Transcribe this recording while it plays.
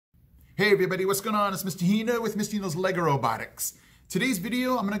Hey everybody, what's going on? It's Mr. Hino with Mr. Hino's Lego Robotics. Today's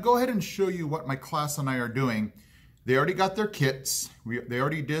video, I'm going to go ahead and show you what my class and I are doing. They already got their kits. They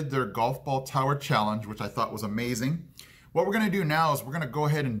already did their golf ball tower challenge, which I thought was amazing. What we're going to do now is we're going to go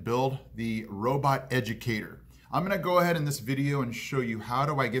ahead and build the Robot Educator. I'm going to go ahead in this video and show you how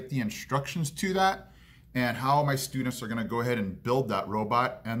do I get the instructions to that and how my students are going to go ahead and build that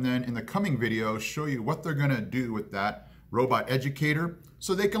robot. And then in the coming video, show you what they're going to do with that Robot Educator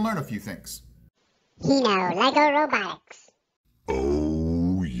so they can learn a few things. Hino, Lego Robotics.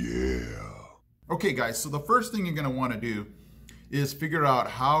 Oh yeah. Okay guys, so the first thing you're going to want to do is figure out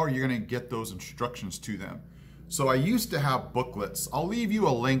how you're going to get those instructions to them. So I used to have booklets. I'll leave you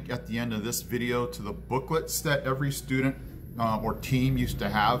a link at the end of this video to the booklets that every student or team used to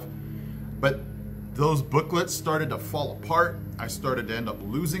have. But those booklets started to fall apart. I started to end up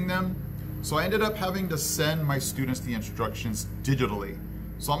losing them. So I ended up having to send my students the instructions digitally.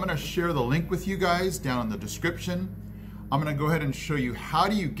 So I'm going to share the link with you guys down in the description. I'm going to go ahead and show you how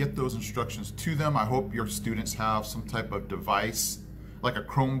do you get those instructions to them. I hope your students have some type of device like a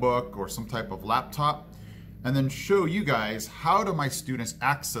Chromebook or some type of laptop, and then show you guys how do my students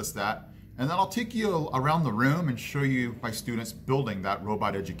access that, and then I'll take you around the room and show you my students building that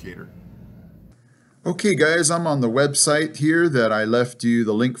Robot Educator. Okay guys, I'm on the website here that I left you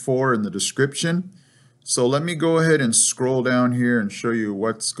the link for in the description. So let me go ahead and scroll down here and show you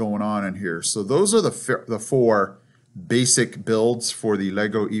what's going on in here. So those are the four basic builds for the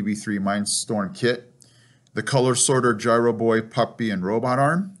Lego EV3 Mindstorm kit. The color sorter, gyro boy, puppy, and robot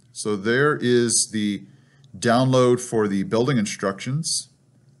arm. So there is the download for the building instructions.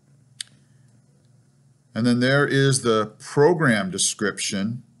 And then there is the program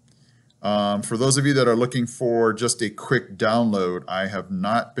description. For those of you that are looking for just a quick download, I have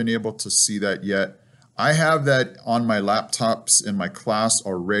not been able to see that yet. I have that on my laptops in my class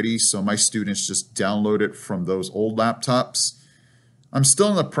already, so my students just download it from those old laptops. I'm still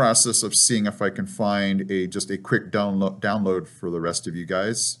in the process of seeing if I can find just a quick download for the rest of you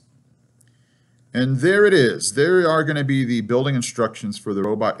guys. And there it is. There are going to be the building instructions for the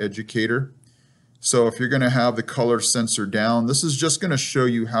Robot Educator. So if you're going to have the color sensor down, this is just going to show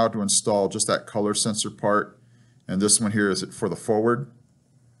you how to install just that color sensor part. And this one here is for the forward.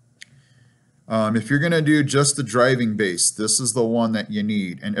 If you're going to do just the driving base, this is the one that you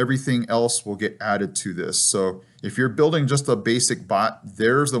need, and everything else will get added to this. So if you're building just a basic bot,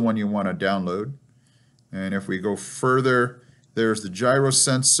 there's the one you want to download. And if we go further, there's the gyro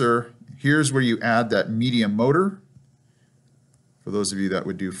sensor. Here's where you add that medium motor. For those of you that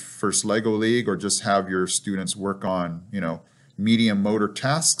would do first Lego League or just have your students work on, medium motor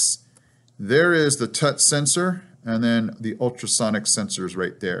tasks. There is the touch sensor, and then the ultrasonic sensors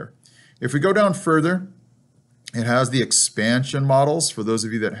right there. If we go down further, it has the expansion models for those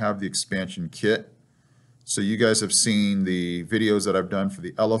of you that have the expansion kit. So you guys have seen the videos that I've done for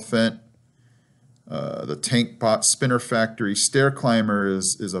the elephant, the tank bot, spinner factory, stair climber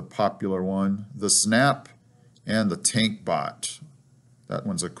is a popular one, the snap, and the tank bot. That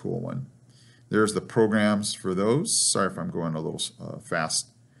one's a cool one. There's the programs for those. Sorry if I'm going a little fast.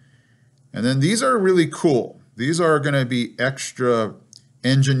 And then these are really cool. These are going to be extra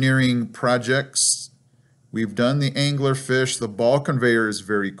engineering projects. We've done the anglerfish. The ball conveyor is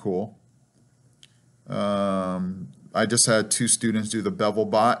very cool. I just had 2 students do the bevel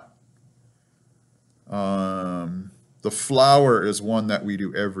bot. The flower is one that we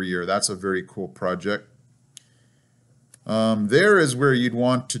do every year. That's a very cool project. There is where you'd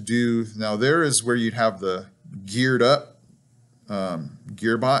want to do, now there is where you'd have the geared up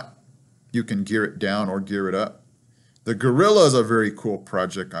gear bot. You can gear it down or gear it up. The gorilla is a very cool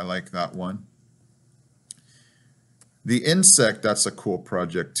project. I like that one. The insect, that's a cool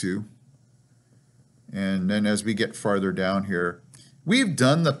project too. And then as we get farther down here, we've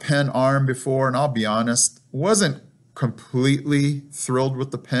done the pen arm before, and I'll be honest, wasn't completely thrilled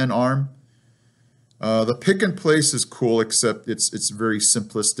with the pen arm. The pick and place is cool, except it's very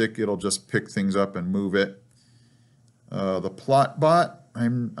simplistic. It'll just pick things up and move it. The plot bot,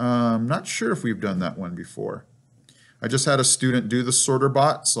 I'm not sure if we've done that one before. I just had a student do the sorter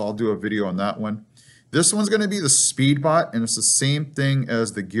bot, so I'll do a video on that one. This one's going to be the speed bot, and it's the same thing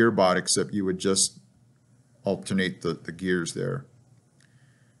as the gear bot, except you would just alternate the gears there.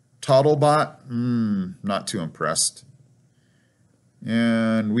 Toddle bot, not too impressed.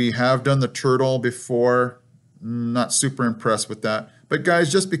 And we have done the turtle before, not super impressed with that. But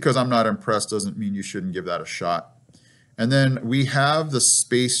guys, just because I'm not impressed doesn't mean you shouldn't give that a shot. And then we have the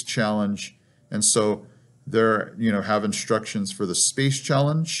space challenge, and so there, have instructions for the space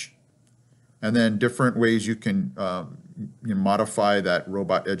challenge, and then different ways you can modify that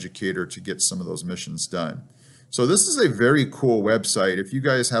Robot Educator to get some of those missions done. So this is a very cool website. If you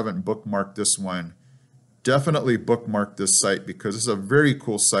guys haven't bookmarked this one, definitely bookmark this site because it's a very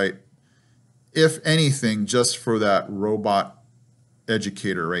cool site, if anything, just for that Robot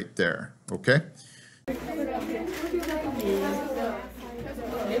Educator right there, okay?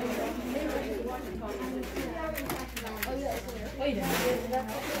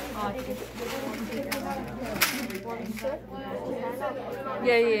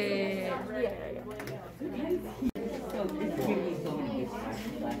 Yeah.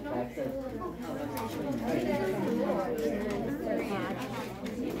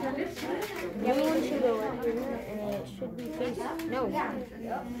 Everyone should go up here and it should be facing. No.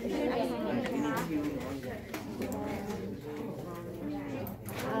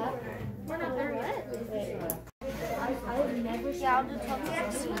 We're not there yet. I've never seen. I'll just help you.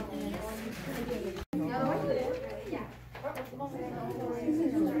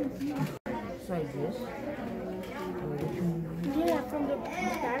 Like this. Yeah, from the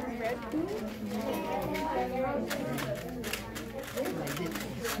dark red.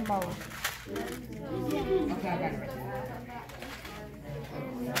 Smaller. Okay, I got it.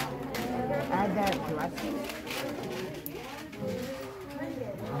 Add that glasses.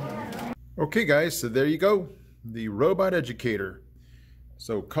 Okay guys, so there you go, the Robot Educator.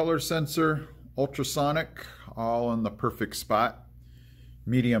 So color sensor, ultrasonic, all in the perfect spot.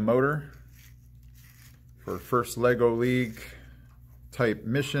 Medium motor for first Lego League type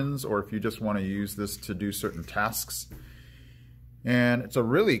missions, or if you just want to use this to do certain tasks. And it's a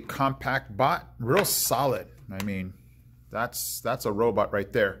really compact bot, real solid. I mean, that's a robot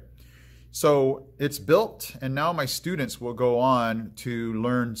right there. So it's built, and now my students will go on to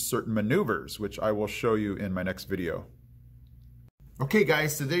learn certain maneuvers, which I will show you in my next video. Okay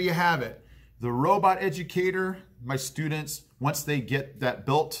guys, so there you have it. The Robot Educator, my students, once they get that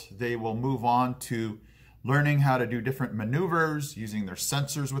built, they will move on to learning how to do different maneuvers, using their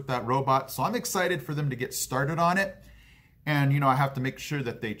sensors with that robot. So I'm excited for them to get started on it. And I have to make sure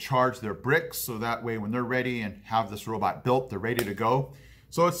that they charge their bricks, so that way when they're ready and have this robot built, they're ready to go.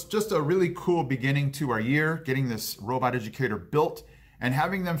 So it's just a really cool beginning to our year, getting this Robot Educator built and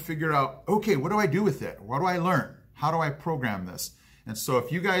having them figure out, okay, what do I do with it? What do I learn? How do I program this? And so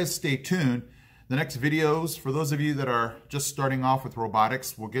if you guys stay tuned, the next videos, for those of you that are just starting off with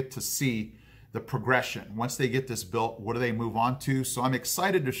robotics, will get to see the progression. Once they get this built, what do they move on to? So I'm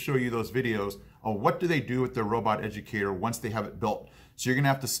excited to show you those videos of what do they do with their Robot Educator once they have it built. So you're gonna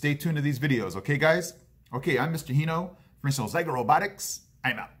have to stay tuned to these videos, okay guys? Okay, I'm Mr. Hino from Lego Robotics.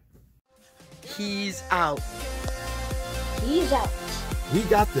 I'm out. He's out. He's out. We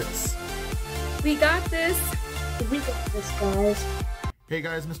got this. We got this. We got this, guys. Hey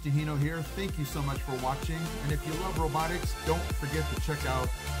guys, Mr. Hino here. Thank you so much for watching. And if you love robotics, don't forget to check out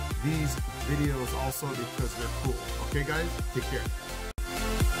these videos also because they're cool. Okay guys, take care.